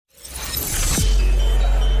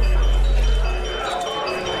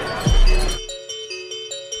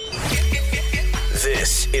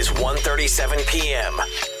is 1:37 p.m.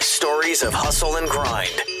 Stories of hustle and grind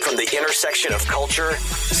from the intersection of culture,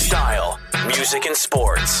 style, music, and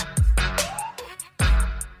sports.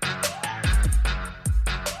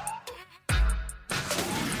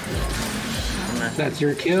 That's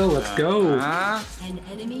your kill. Let's go. An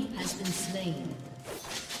enemy has been slain.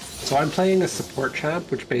 So I'm playing a support champ,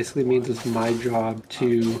 which basically means it's my job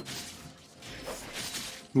to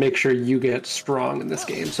make sure you get strong in this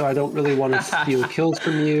game. So I don't really want to steal kills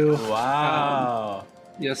from you. Wow.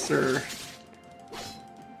 Yes, sir.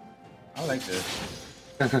 I like this.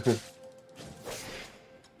 So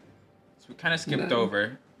we kind of skipped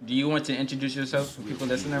over. Do you want to introduce yourself to people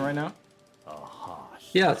listening right now?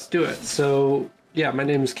 Yeah, let's do it. So, yeah, my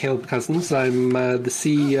name is Caleb Cousins. I'm the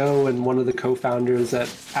CEO and one of the co-founders at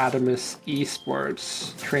Adamus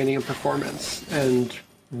Esports Training and Performance. And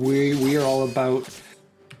we are all about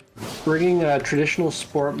bringing a traditional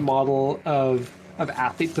sport model of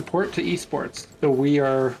athlete support to esports. So we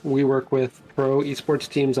work with pro esports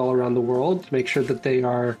teams all around the world to make sure that they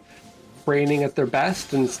are training at their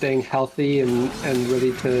best and staying healthy and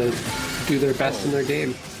ready to do their best in their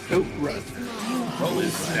game. Oh, right. What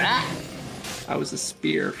was that? That was a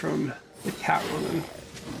spear from the Catwoman.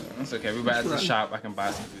 That's okay. We're back at the shop. I can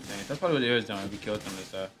buy some good things. That's probably what it was doing. We killed them and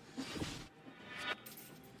stuff.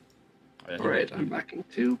 Oh, yeah, Alright, I'm backing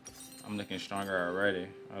two. I'm looking stronger already.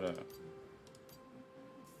 Hold up.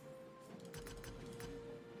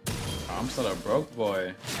 Oh, I'm still a broke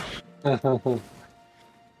boy. I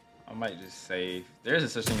might just save. There's a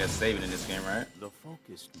such thing as saving in this game, right?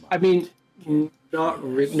 I mean, not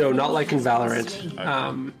like in Valorant.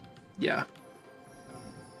 Okay. Yeah.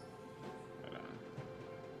 Hold on.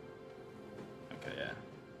 Okay, yeah.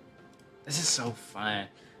 This is so fun.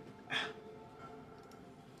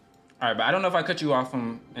 All right, but I don't know if I cut you off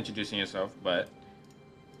from introducing yourself, but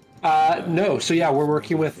No, so yeah, we're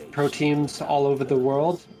working with pro teams all over the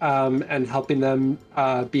world and helping them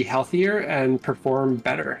be healthier and perform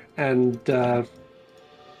better, and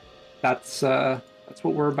that's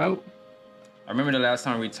what we're about. I remember the last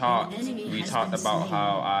time we talked about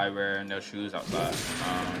how I wear no shoes outside.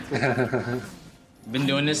 Been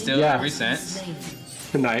doing this still ever since.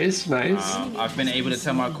 Nice. I've been able to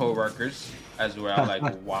tell my coworkers as well, like,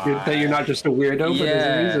 why. That you're not just a weirdo, but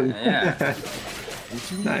there's a reason. Yeah.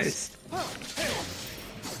 Nice.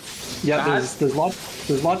 Yeah, there's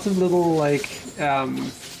lots of little like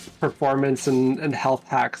performance and health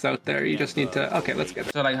hacks out there. You just need to let's get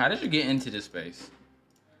it. So like, how did you get into this space?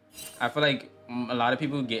 I feel like a lot of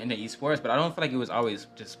people get into esports, but I don't feel like it was always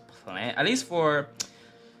just planned. At least for,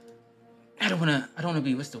 I don't wanna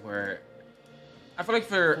be, what's the word? I feel like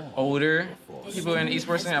for older people in the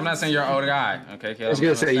esports scene, I'm not saying you're an older guy, okay? Caleb, I was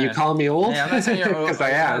gonna say, you call me old? Yeah, I'm not saying you're old. Because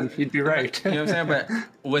I am. You'd be right. You know what I'm saying? But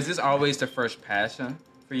was this always the first passion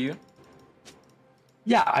for you?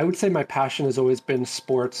 Yeah, I would say my passion has always been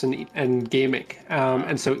sports and gaming.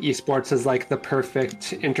 And so esports is like the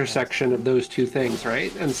perfect intersection of those two things,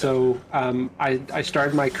 right? And so I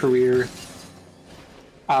started my career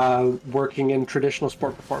working in traditional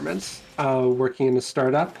sport performance, working in a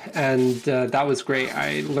startup, and that was great.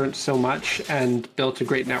 I learned so much and built a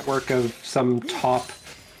great network of some top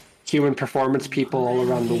human performance people all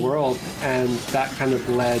around the world, and that kind of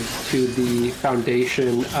led to the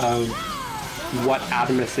foundation of what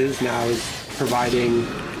Adamus is now, is providing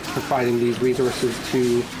these resources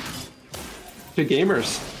to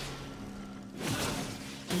gamers.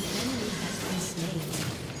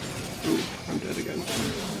 Ooh, I'm dead again.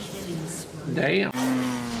 Damn.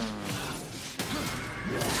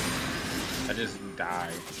 I just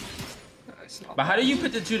died. But how do you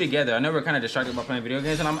put the two together? I know we're kind of distracted by playing video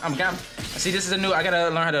games, and I'm see, this is a new. I gotta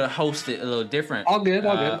learn how to host it a little different. All good.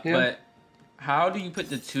 Yeah. But how do you put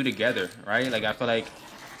the two together, right? Like, I feel like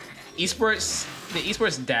the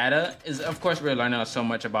esports data is, of course, we're learning so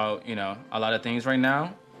much about, a lot of things right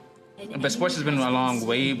now. But sports has been along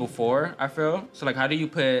way before, I feel. So, like, how do you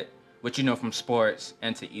put what you know from sports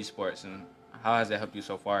into esports, and how has that helped you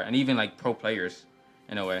so far? And even, like, pro players,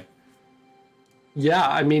 in a way. Yeah,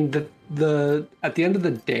 I mean, the at the end of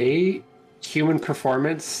the day, human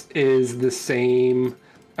performance is the same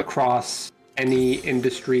across any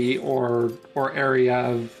industry or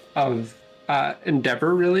area of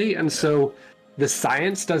endeavor, really. And so the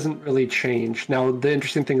science doesn't really change. Now, the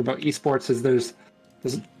interesting thing about esports is there's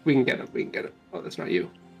we can get it. Oh, that's not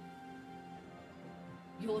you.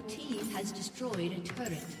 Your team has destroyed a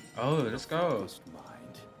turret. Oh, let's go.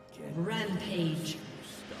 Rampage.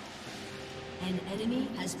 An enemy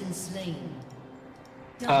has been slain.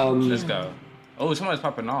 Let's go. Oh, someone's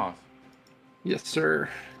popping off. Yes, sir.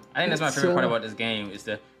 I think that's my favorite part about this game is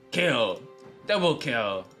the kill. Double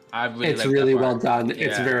kill. I really It's like really that well part. done.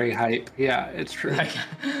 It's Yeah. very hype. Yeah, it's true. Like,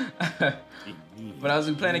 when I was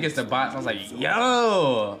playing against the bots, I was like,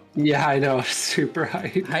 yo, Yeah, I know. Super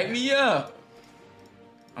hype. hype me up.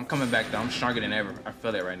 I'm coming back though. I'm stronger than ever. I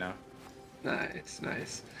feel it right now. Nice.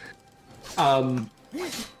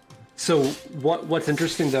 So what's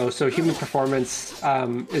interesting though, so human performance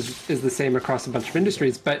is the same across a bunch of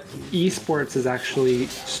industries, but esports is actually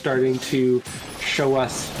starting to show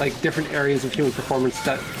us like different areas of human performance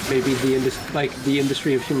that maybe the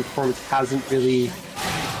industry of human performance hasn't really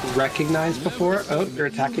recognized before. Oh, they're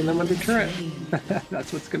attacking them under turret.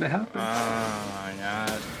 That's what's gonna happen. Oh my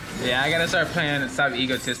god. Yeah, I gotta start playing Stop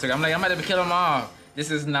Egotistic. I'm about to kill them all. This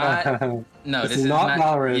is not. No, this is not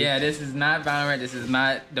Valorant. Yeah, this is not Valorant. This is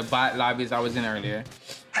not the bot lobbies I was in earlier.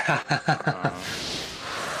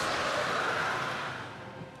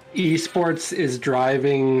 Esports is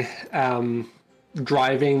driving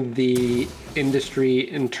the industry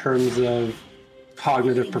in terms of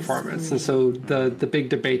cognitive performance, and so the big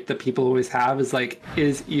debate that people always have is like,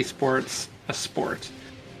 is esports a sport?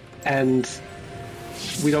 And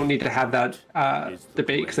we don't need to have that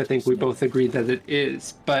debate because I think we both agree that it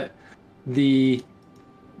is. But they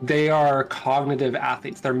are cognitive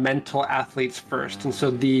athletes. They're mental athletes first, and so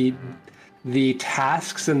the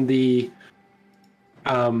tasks and the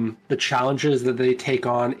challenges that they take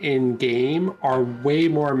on in game are way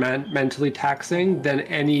more mentally taxing than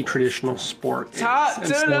any traditional sport. Talk to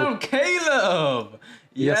them, Caleb.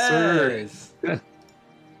 Yes, sir.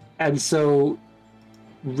 And so,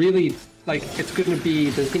 really, like, there's going to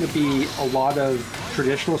be a lot of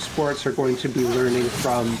traditional sports are going to be learning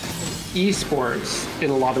from esports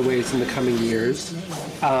in a lot of ways in the coming years,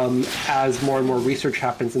 as more and more research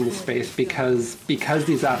happens in the space, because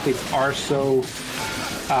these athletes are so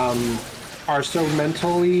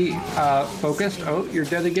mentally focused. Oh, you're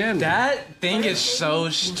dead again. That thing is so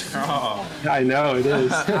strong. I know it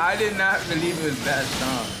is. I did not believe it was that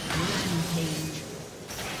strong.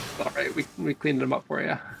 All right, we cleaned them up for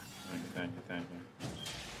you. Thank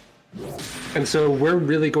you. And so we're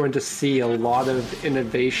really going to see a lot of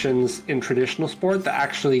innovations in traditional sport that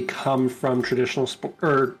actually come from traditional sport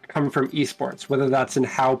or come from esports, whether that's in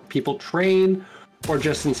how people train or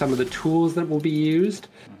just in some of the tools that will be used.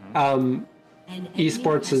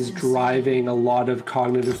 Esports is driving a lot of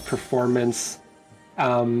cognitive performance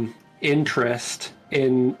interest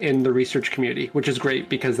in the research community, which is great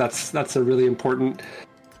because that's a really important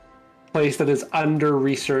place that is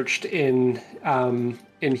under-researched in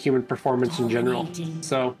human performance in general.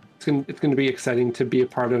 So it's going to be exciting to be a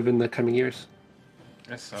part of in the coming years.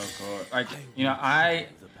 That's so cool. Like, you know, I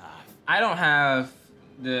don't have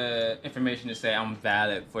the information to say I'm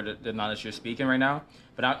valid for the knowledge you're speaking right now,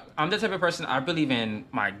 but I'm the type of person, I believe in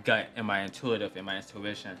my gut and my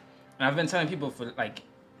intuition. And I've been telling people for like,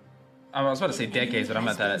 I was about to say decades, but I'm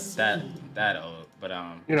not that old. But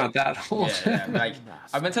you're not that old. Yeah, like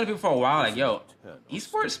I've been telling people for a while, like, yo,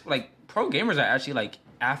 esports, like pro gamers are actually like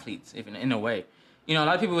athletes, even in a way. You know, a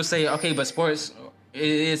lot of people will say, okay, but sports, it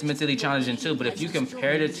is mentally challenging too. But if you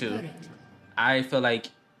compare the two, I feel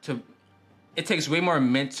like it takes way more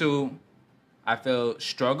mental, I feel,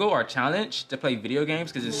 struggle or challenge to play video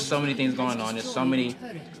games because there's so many things going on. There's so many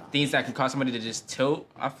things that can cause somebody to just tilt,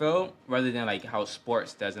 I feel, rather than like how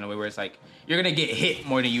sports does in a way where it's like you're going to get hit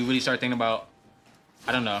more than you really start thinking about,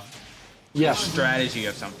 I don't know, strategy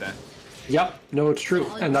or something. Yep, no, it's true.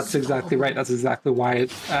 And that's exactly right. That's exactly why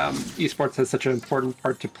esports has such an important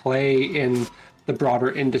part to play in the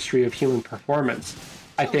broader industry of human performance.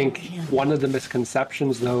 I think one of the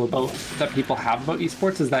misconceptions, though, that people have about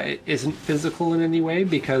esports is that it isn't physical in any way,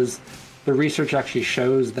 because the research actually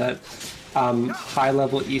shows that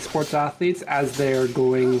high-level esports athletes, as they're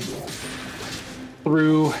going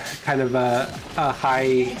through kind of a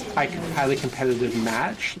highly competitive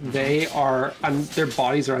match, their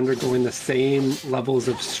bodies are undergoing the same levels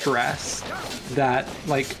of stress that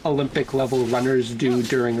like Olympic level runners do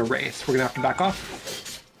during a race. We're gonna have to back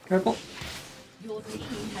off. Careful. Your team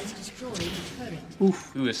has destroyed a turret.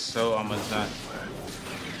 Oof. Who is so almost done.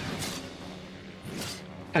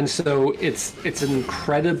 And so it's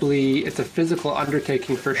a physical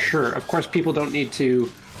undertaking for sure. Of course, people don't need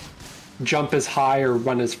to jump as high or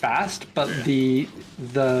run as fast, but the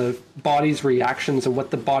body's reactions and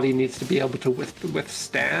what the body needs to be able to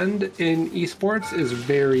withstand in esports is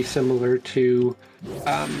very similar to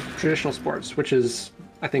traditional sports, which is,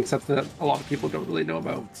 I think, something that a lot of people don't really know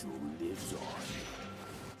about.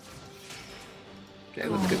 Okay,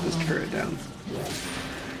 let's get this turret down.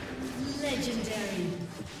 Legendary.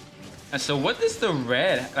 And so what is the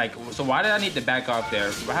red? Like, so why did I need to back off there?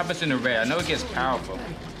 What happens in the red? I know it gets powerful.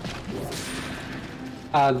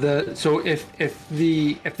 So if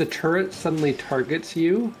the turret suddenly targets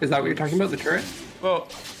you, is that what you're talking about? The turret? Well,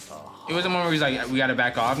 it was the one where he's like, we gotta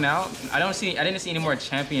back off now. I didn't see any more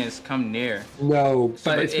champions come near. No,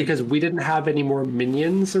 but it's because we didn't have any more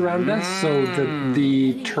minions around us, so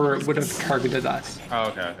the turret would have targeted us. Oh,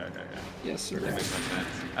 okay. Yes, sir. That makes no sense.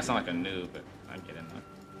 I sound like a noob, but I get it now.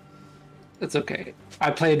 It's okay.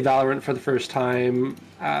 I played Valorant for the first time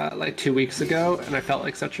like 2 weeks ago, and I felt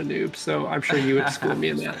like such a noob, so I'm sure you would school me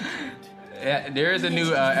in that. Yeah, there is a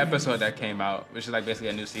new episode that came out, which is like basically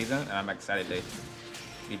a new season, and I'm excited to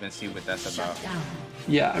even see what that's about.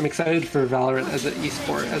 Yeah, I'm excited for Valorant as an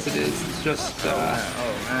esport as it is. It's just...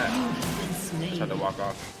 Oh, man. Just had to walk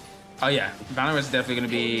off. Oh, yeah. Valorant is definitely going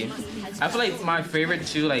to be... I feel like my favorite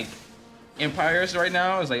two, like, empires right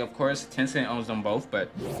now is, like, of course, Tencent owns them both, but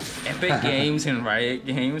Epic Games and Riot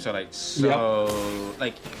Games are, like, so... Yep.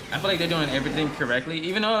 Like, I feel like they're doing everything correctly.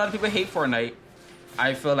 Even though a lot of people hate Fortnite,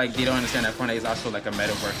 I feel like they don't understand that Fortnite is also, like, a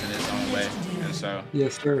metaverse in its own way. And so...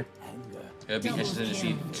 Yes, sir. It'll be interesting to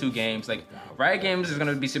see two games. Like, Riot Games is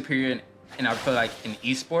going to be superior in I feel like, in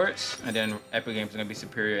esports, and then Epic Games is going to be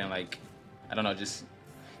superior in, like, I don't know,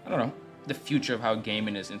 the future of how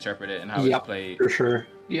gaming is interpreted and how it's played. For sure.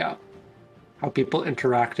 Yeah. How people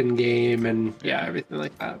interact in game and, everything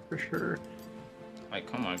like that, for sure.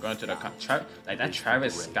 Like, come on, going to the... like, that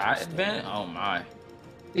Travis Scott event? Oh, my.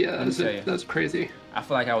 Yeah, that's crazy. I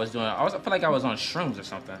feel like I was on shrooms or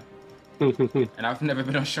something. And I've never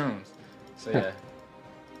been on shrooms. So yeah.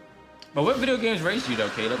 But what video games raised you though,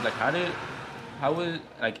 Caleb? Like I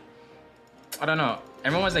don't know.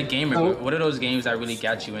 Everyone's a gamer, but what are those games that really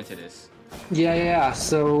got you into this? Yeah.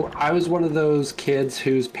 So I was one of those kids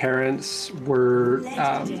whose parents were,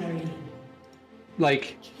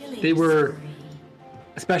 like, they were,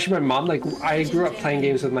 especially my mom, like I grew up playing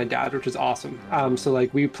games with my dad, which is awesome. So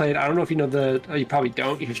like we played, I don't know if you know you probably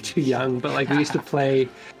don't, you're too young, but like we used to play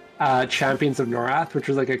Champions of Norath, which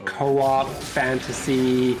was like a co-op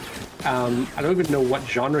fantasy, I don't even know what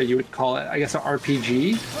genre you would call it, I guess an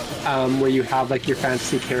RPG, where you have like your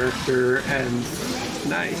fantasy character and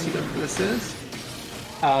nice, you know what this is?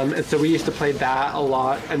 And so we used to play that a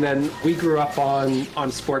lot, and then we grew up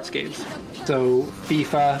on sports games. So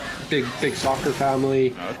FIFA, big soccer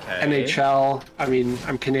family, NHL, I mean,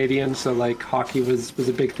 I'm Canadian, so like hockey was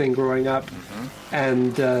a big thing growing up.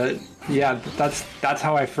 And that's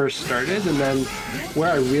how I first started. And then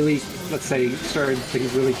where I really, let's say, started to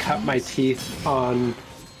really cut my teeth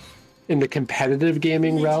in the competitive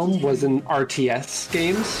gaming realm was in RTS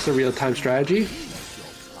games, so real-time strategy.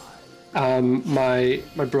 My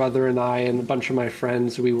brother and I and a bunch of my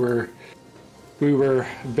friends, we were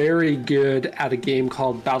very good at a game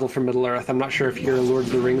called Battle for Middle-earth. I'm not sure if you're a Lord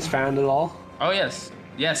of the Rings fan at all. Oh, yes.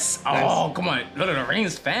 Yes. Oh, nice. Come on. Lord of the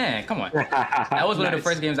Rings fan. Come on. That was one of the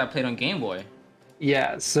first games I played on Game Boy.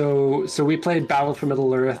 Yeah, so we played Battle for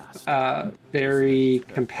Middle-earth very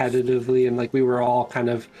competitively, and like we were all kind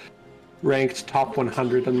of ranked top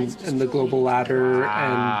 100 in the global ladder.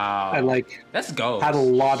 Wow. and like let's go. Had a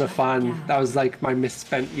lot of fun. That was like my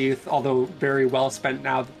misspent youth, although very well spent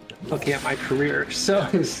now looking at my career. So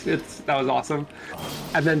that was awesome.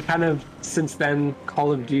 And then kind of since then,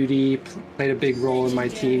 Call of Duty played a big role in my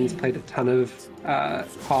teens, played a ton of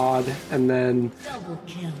COD, and then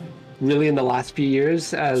really in the last few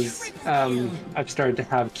years as I've started to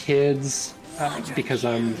have kids because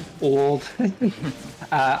I'm old,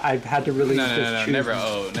 I've had to really choose. Never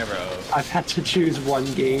old. I've had to choose one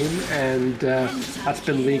game, and that's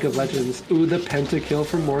been League of Legends. Ooh, the pentakill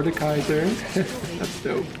from Mordekaiser. That's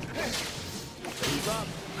dope.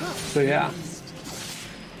 So yeah,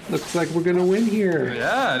 looks like we're gonna win here.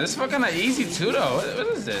 Yeah, this is kind of easy too, though. What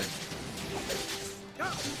is this?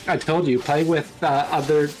 I told you, play with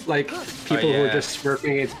other like people who are just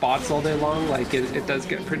smurfing against bots all day long. Like it does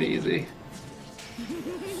get pretty easy.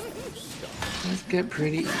 It does get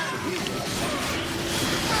pretty easy.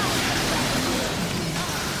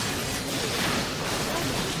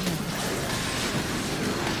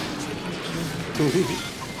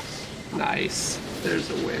 Nice. There's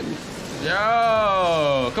a win.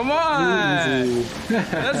 Yo, come on.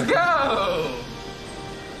 Let's go.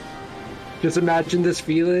 Just imagine this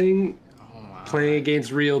feeling playing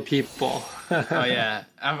against real people. Oh, yeah.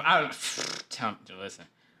 Listen,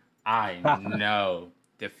 I know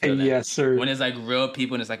the feeling. Yes, sir. When it's like real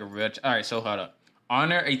people and it's like a real... All right, so hold up.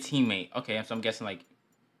 Honor a teammate. Okay, so I'm guessing like...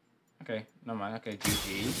 Okay, never mind. Okay,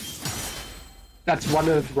 GG. That's one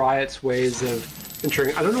of Riot's ways of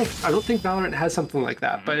ensuring... I don't think Valorant has something like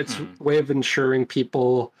that, but it's a way of ensuring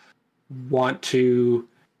people want to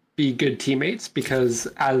be good teammates, because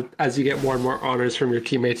as you get more and more honors from your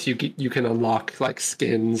teammates, you can unlock like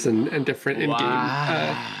skins and different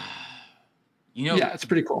in-game. Yeah, it's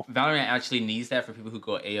pretty cool. Valorant actually needs that for people who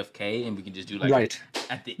go AFK, and we can just do like right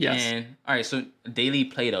at the end. All right, so daily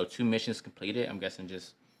play though, 2 missions completed. I'm guessing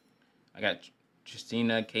I got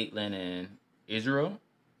Justina, Caitlyn, and Israel.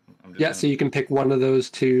 So you can pick one of those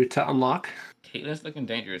two to unlock. Caitlyn's looking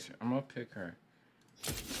dangerous. I'm gonna pick her.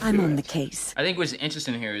 I'm on the case. I think what's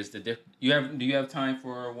interesting here is do you have time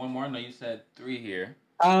for one more? No, you said 3 here.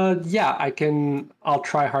 Yeah, I'll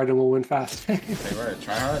try hard and we'll win fast. Say word.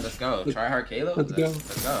 Try hard. Let's go. Try hard, Caleb. Let's go.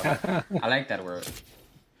 I like that word.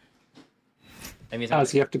 So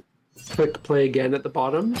you have to click play again at the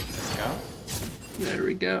bottom. Let's go. There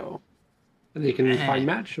we go. And you can find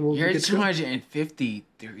match. And you're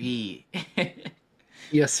 253.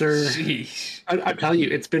 Yes, sir. Sheesh. I tell you,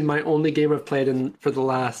 it's been my only game I've played for the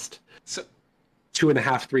last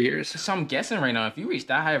 2.5, 3 years. So I'm guessing right now, if you reach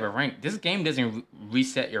that high of a rank, this game doesn't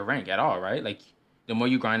reset your rank at all, right? Like, the more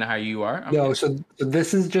you grind, the higher you are? So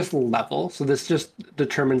this is just level. So this just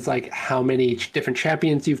determines, like, how many different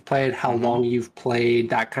champions you've played, how long you've played,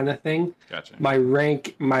 that kind of thing. Gotcha. My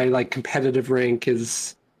rank, like, competitive rank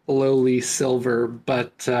is lowly silver,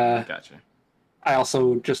 but gotcha. I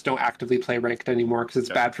also just don't actively play ranked anymore because it's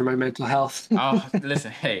bad for my mental health. Oh, listen,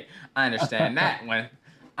 hey, I understand that one.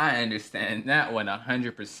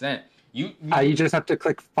 100%. You just have to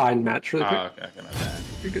click find match really quick. Oh, okay, my bad.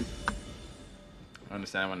 You're good. I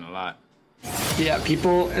understand one a lot. Yeah,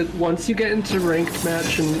 people, once you get into ranked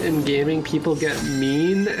match in gaming, people get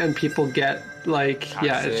mean and people get like,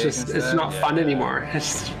 toxic, it's not fun anymore.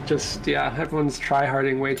 It's just, everyone's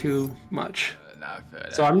try-harding way too much.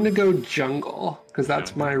 So I'm going to go jungle because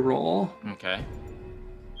that's my role. Okay.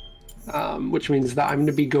 Which means that I'm going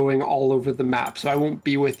to be going all over the map, so I won't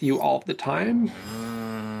be with you all the time.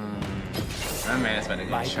 That man is about to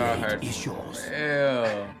get hard. Ew.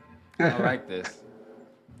 I like this.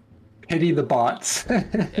 Pity the bots.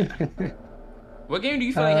 What game do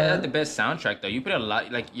you feel like had the best soundtrack though? You put a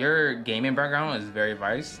lot, like your gaming background is very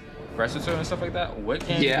versatile and stuff like that. What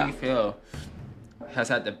game do you feel has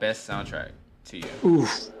had the best soundtrack to you?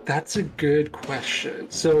 Oof, that's a good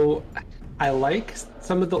question. So I like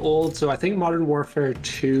some of the old, so I think Modern Warfare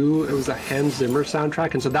 2, it was a Hans Zimmer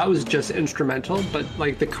soundtrack, and so that was just instrumental, but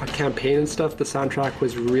like the campaign and stuff, the soundtrack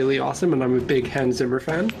was really awesome, and I'm a big Hans Zimmer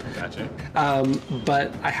fan. Gotcha.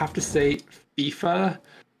 But I have to say, FIFA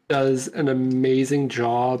does an amazing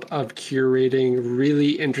job of curating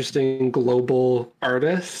really interesting global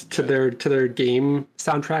artists to their game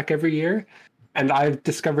soundtrack every year. And I've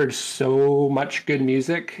discovered so much good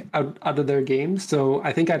music out of their games, so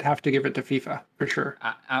I think I'd have to give it to FIFA for sure.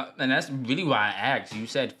 And that's really why I asked. You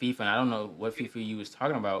said FIFA, and I don't know what FIFA you was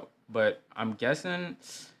talking about, but I'm guessing,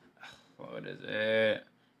 what is it?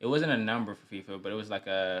 It wasn't a number for FIFA, but it was like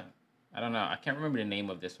I don't know. I can't remember the name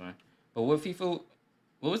of this one. But what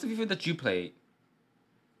was the FIFA that you played?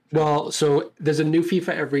 Well, so there's a new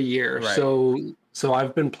FIFA every year. Right. So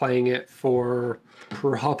I've been playing it for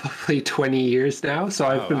probably 20 years now. So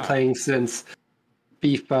I've been playing since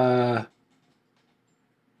FIFA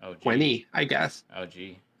 20, I guess. Oh,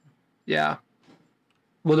 gee. Yeah.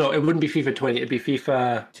 Well, no, it wouldn't be FIFA 20. It'd be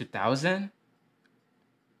FIFA 2000?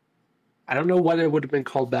 I don't know what it would have been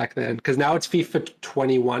called back then, because now it's FIFA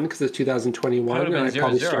 21 because it's 2021. And I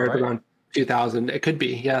probably started around 2000. It could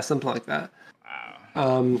be. Yeah, something like that.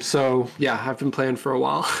 Wow. So, yeah, I've been playing for a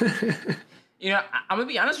while. You know, I'm going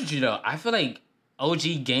to be honest with you, though. I feel like OG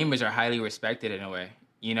gamers are highly respected in a way.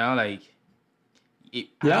 You know, like...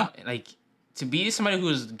 Like, to be somebody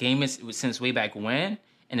who's gaming since way back when,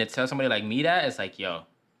 and to tell somebody like me that, it's like, yo,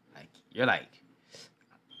 like, you're like...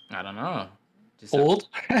 I don't know. Just old?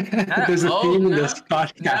 There's a theme in this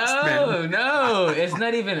podcast, No, it's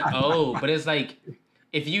not even old, but it's like...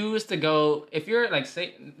 If you was to go... If you're, like,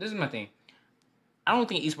 say... This is my thing. I don't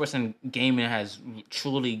think esports and gaming has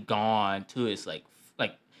truly gone to its like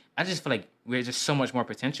I just feel like we're just so much more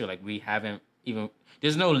potential. Like we haven't even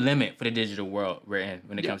there's no limit for the digital world we're in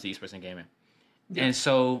when it comes to esports and gaming. Yeah. And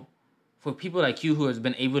so for people like you who has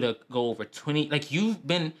been able to go over 20, like you've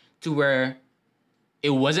been to where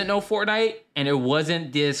it wasn't no Fortnite and it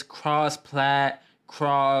wasn't this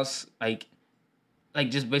like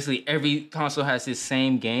just basically every console has this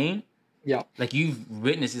same game. Yeah. Like you've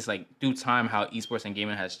witnessed this like through time how esports and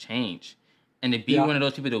gaming has changed. And to be one of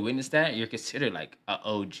those people to witness that, you're considered like an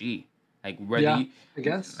OG. Like whether I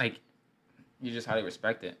guess. Like you just highly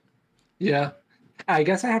respect it. Yeah. I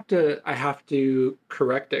guess I have to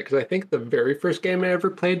correct it because I think the very first game I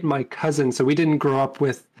ever played, my cousin, so we didn't grow up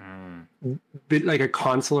with like a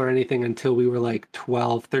console or anything until we were like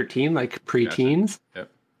 12, 13, like preteens. Gotcha.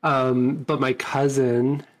 Yep. But my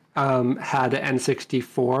cousin had an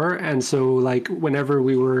N64, and so like whenever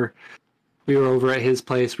we were over at his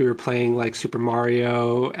place, we were playing like Super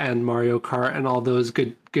Mario and Mario Kart and all those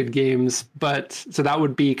good games. But so that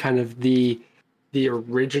would be kind of the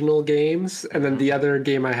original games, and then the other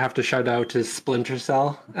game I have to shout out is Splinter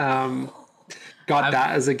Cell. Got that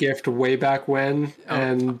as a gift way back when,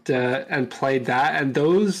 and played that, and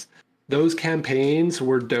those campaigns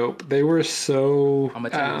were dope. They were so. I'm gonna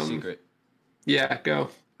tell you a secret. Yeah, go.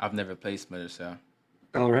 I've never played Splinter Cell.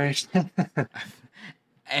 All right.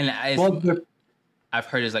 And I've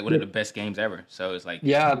heard it's like one of the best games ever. So it's like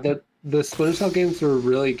the Splinter Cell games were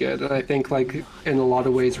really good, and I think like in a lot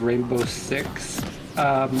of ways Rainbow Six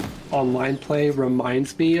online play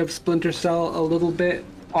reminds me of Splinter Cell a little bit.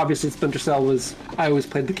 Obviously, Splinter Cell I always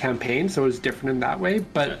played the campaign, so it was different in that way.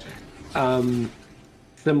 But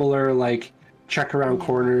similar, like check around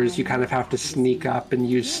corners, you kind of have to sneak up and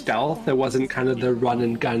use stealth. It wasn't kind of the run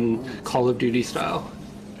and gun Call of Duty style.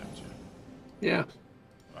 Gotcha. Yeah.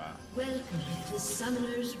 Welcome to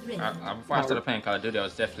Summoner's Rift. Before I started playing Call of Duty, I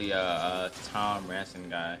was definitely a Tom Ransom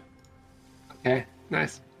guy. Okay,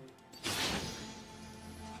 nice.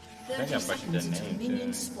 I think I butchered their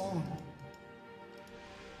name too.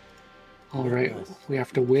 All right, we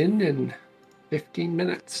have to win in 15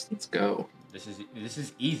 minutes. Let's go. This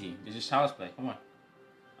is easy. This is child's play. Come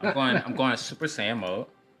on. I'm going Super Saiyan mode.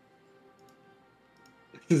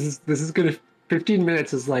 This is gonna. 15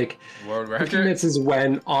 minutes is like world record. 15 minutes is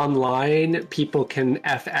when online people can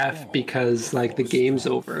FF because like the game's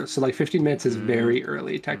over. So like 15 minutes is very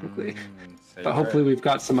early technically. But hopefully we've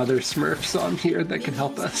got some other Smurfs on here that can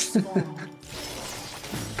help us.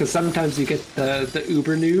 Because sometimes you get the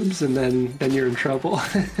uber noobs and then you're in trouble.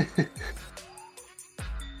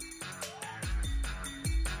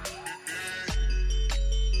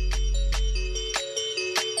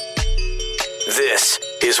 This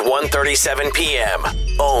is 1:37 p.m.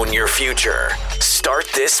 Own your future. Start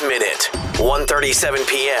this minute. 1:37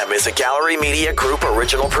 p.m. is a Gallery Media Group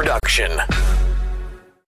original production.